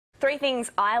Three things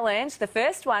I learned. The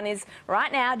first one is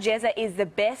right now Jezza is the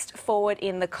best forward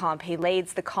in the comp. He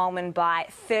leads the Coleman by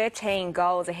 13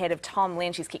 goals ahead of Tom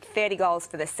Lynch. He's kicked 30 goals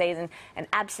for the season, an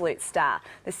absolute star.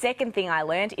 The second thing I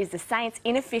learned is the Saints'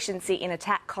 inefficiency in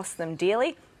attack costs them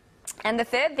dearly. And the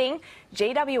third thing,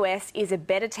 GWS is a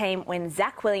better team when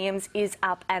Zach Williams is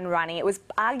up and running. It was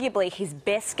arguably his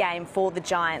best game for the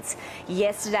Giants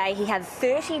yesterday. He had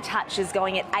 30 touches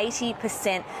going at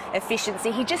 80%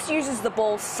 efficiency. He just uses the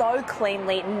ball so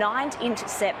cleanly, 9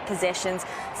 intercept possessions,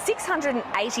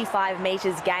 685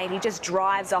 metres gained. He just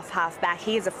drives off half-back.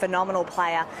 He is a phenomenal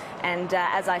player and,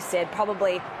 as I said,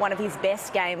 probably one of his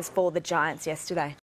best games for the Giants yesterday.